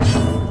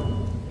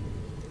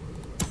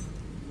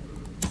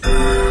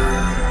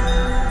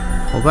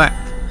 Pull back.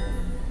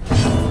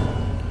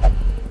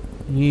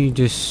 You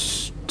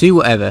just do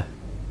whatever.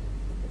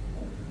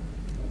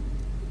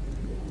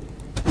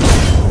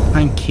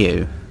 Thank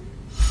you.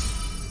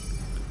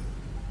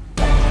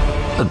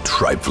 A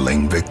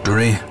trifling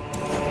victory,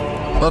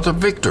 but a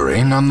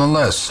victory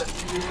nonetheless.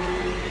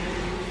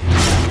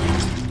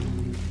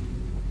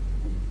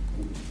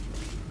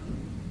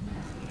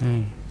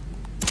 Okay.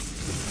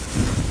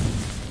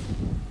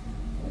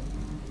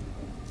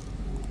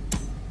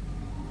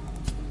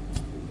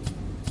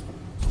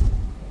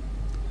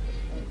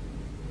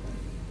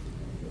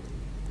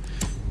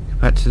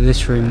 Back to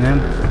this room then.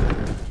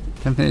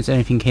 Don't think there's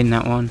anything in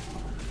that one.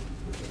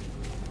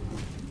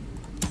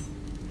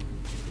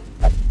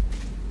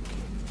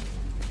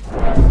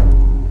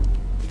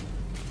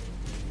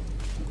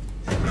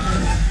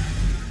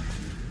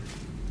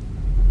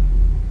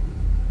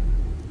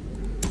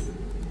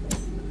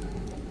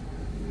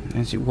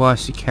 Is it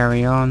wise to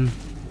carry on?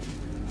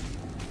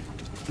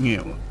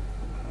 Yeah.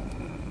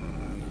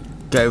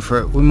 Go for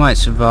it. We might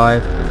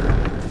survive.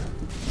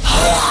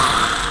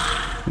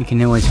 We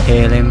can always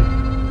heal him.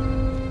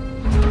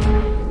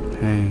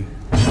 Okay.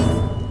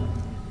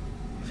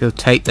 If he'll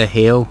take the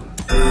heal.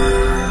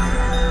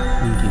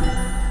 Thank you.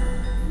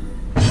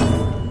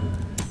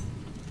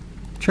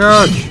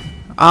 Charge!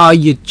 Ah, oh,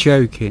 you're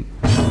joking.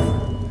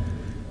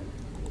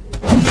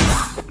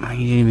 Oh,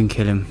 you didn't even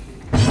kill him.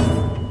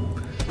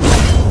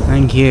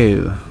 Thank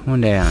you.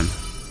 One down.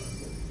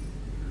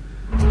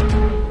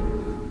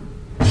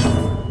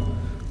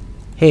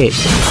 Hit.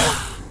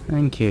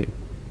 Thank you.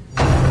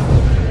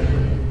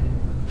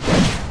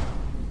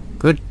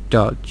 Good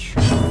dodge.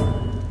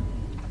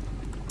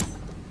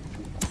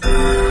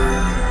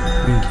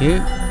 Thank you.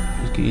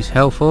 Let's get his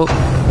health up.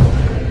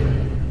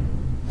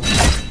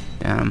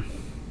 Damn.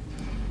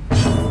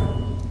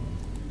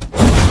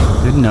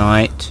 Good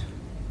night.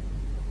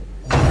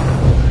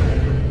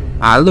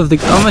 I love the.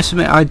 I must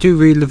admit, I do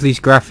really love these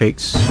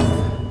graphics.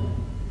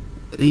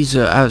 These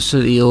are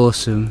absolutely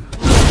awesome.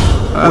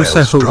 I'm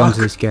so hooked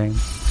onto this game.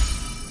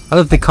 I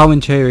love the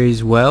commentary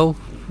as well,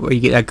 where you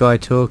get that guy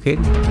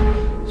talking.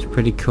 It's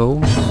pretty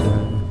cool.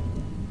 So,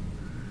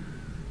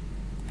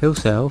 heal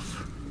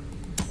self.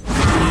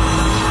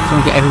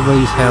 Trying to get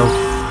everybody's health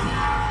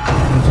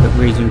into a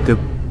reasonably good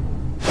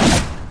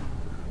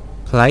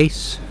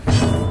place.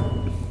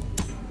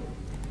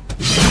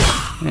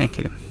 Yeah,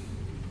 kill him.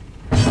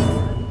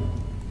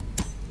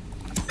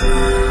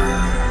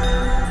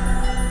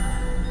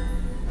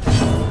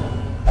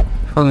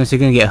 Problem is they're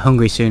going to get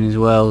hungry soon as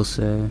well,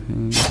 so...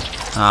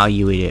 Ah,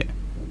 you idiot.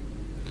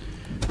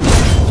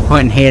 There's a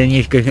point in here and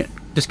you're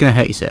just going to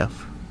hurt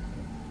yourself.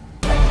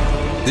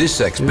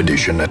 This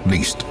expedition at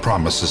least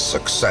promises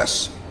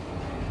success.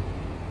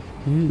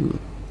 Ooh.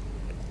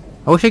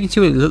 I wish I could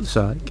see what it looks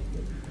like.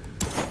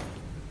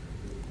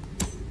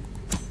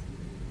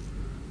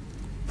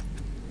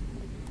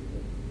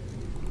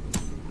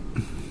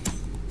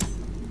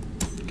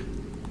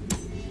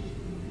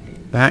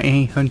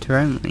 Bounty hunter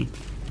only.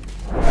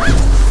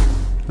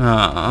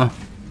 Ah.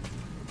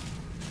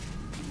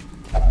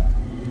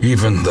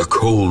 Even the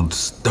cold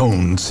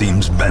stone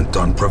seems bent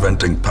on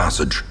preventing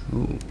passage.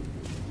 Ooh.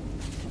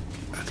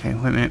 Okay,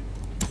 wait a minute.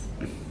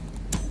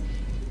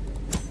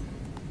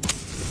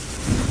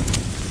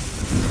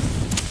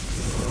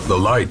 The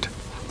light,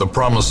 the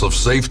promise of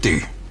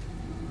safety.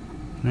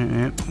 Wait a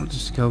minute, what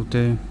does gold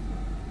do?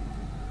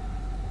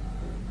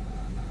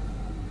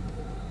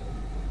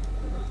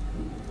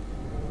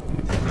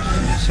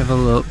 Let's have a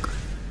look.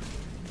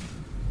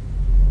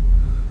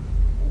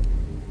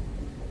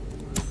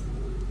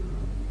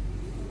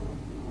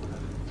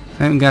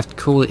 I think I'm going to have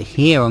to call it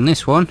here on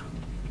this one.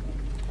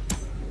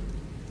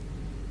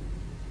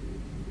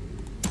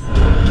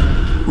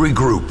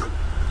 Regroup.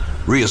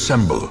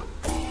 Reassemble.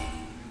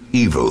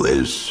 Evil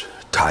is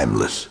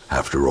timeless,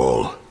 after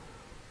all.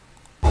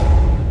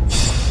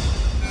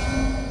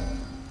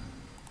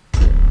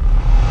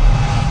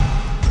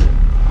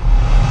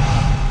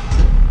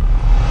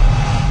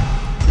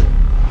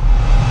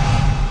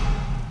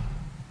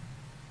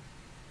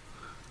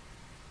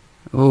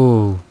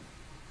 Oh.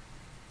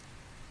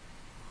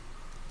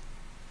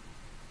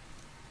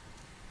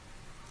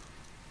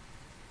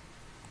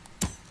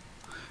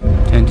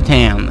 Turn to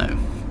town though.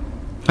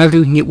 Hopefully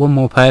we can get one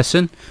more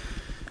person,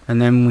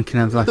 and then we can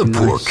have like The a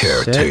nice poor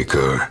set.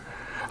 caretaker.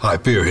 I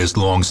fear his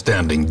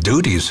long-standing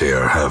duties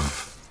here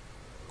have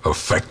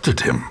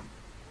affected him.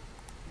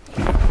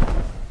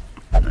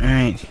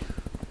 Alright.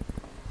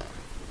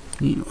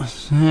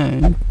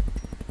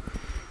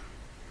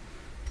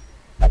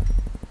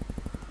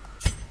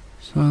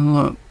 So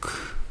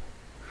look.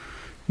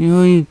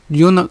 You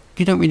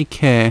don't really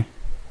care.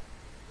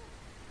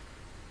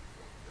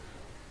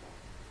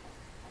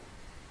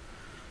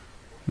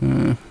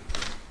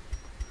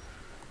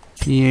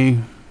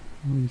 You.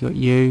 We got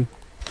you.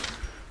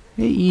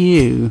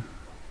 You.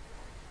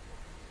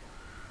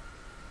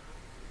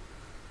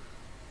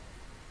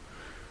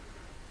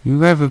 You'd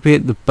rather be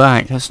at the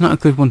back. That's not a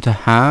good one to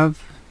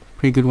have.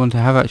 Pretty good one to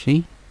have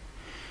actually.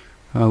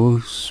 I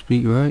will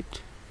speak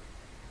right.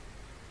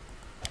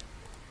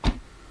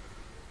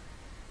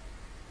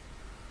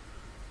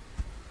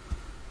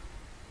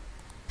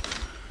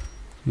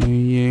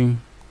 You.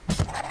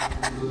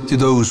 To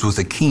those with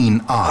a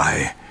keen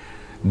eye,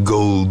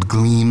 gold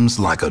gleams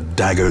like a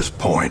dagger's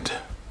point.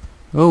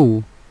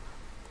 Oh.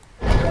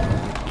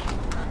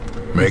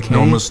 Make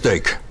no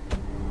mistake,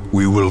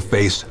 we will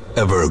face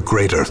ever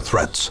greater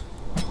threats.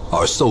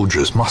 Our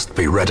soldiers must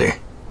be ready.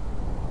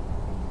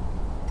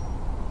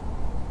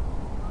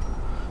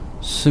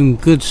 Some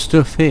good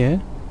stuff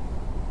here.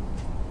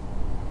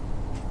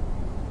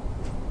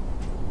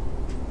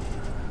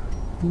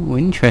 Ooh,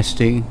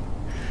 interesting.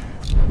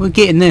 We're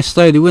getting there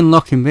slowly. We're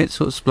unlocking bits.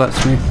 What's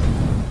blacksmith?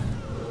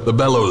 The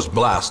bellows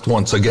blast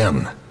once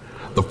again.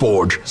 The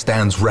forge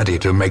stands ready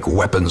to make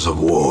weapons of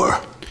war.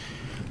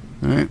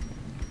 Alright.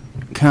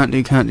 Can't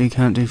do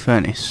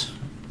furnace.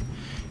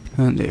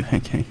 Can't do,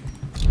 okay.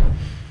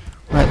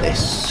 Like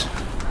this.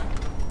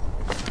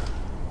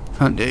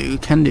 Can't do,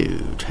 can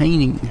do.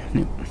 Training.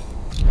 No.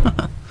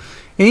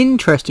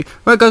 Interesting.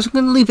 Right guys, I'm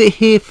going to leave it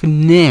here for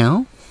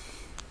now.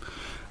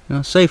 And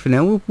I'll say for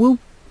now, we'll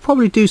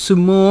probably do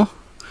some more.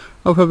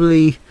 I'll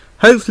probably,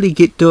 hopefully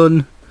get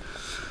done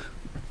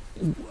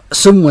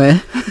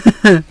somewhere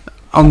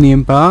on the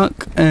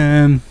embark.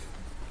 I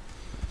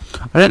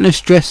don't know if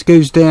stress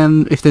goes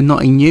down if they're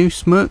not in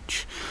use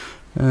much.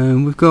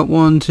 We've got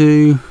 1,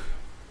 2,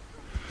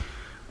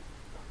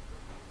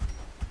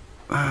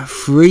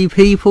 3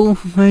 people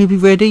maybe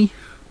ready.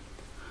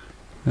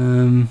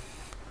 We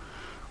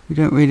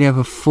don't really have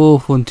a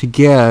 4th one to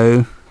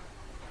go.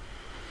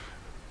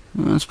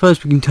 I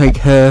suppose we can take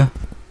her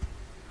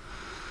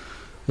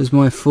as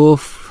my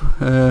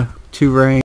 4th to range.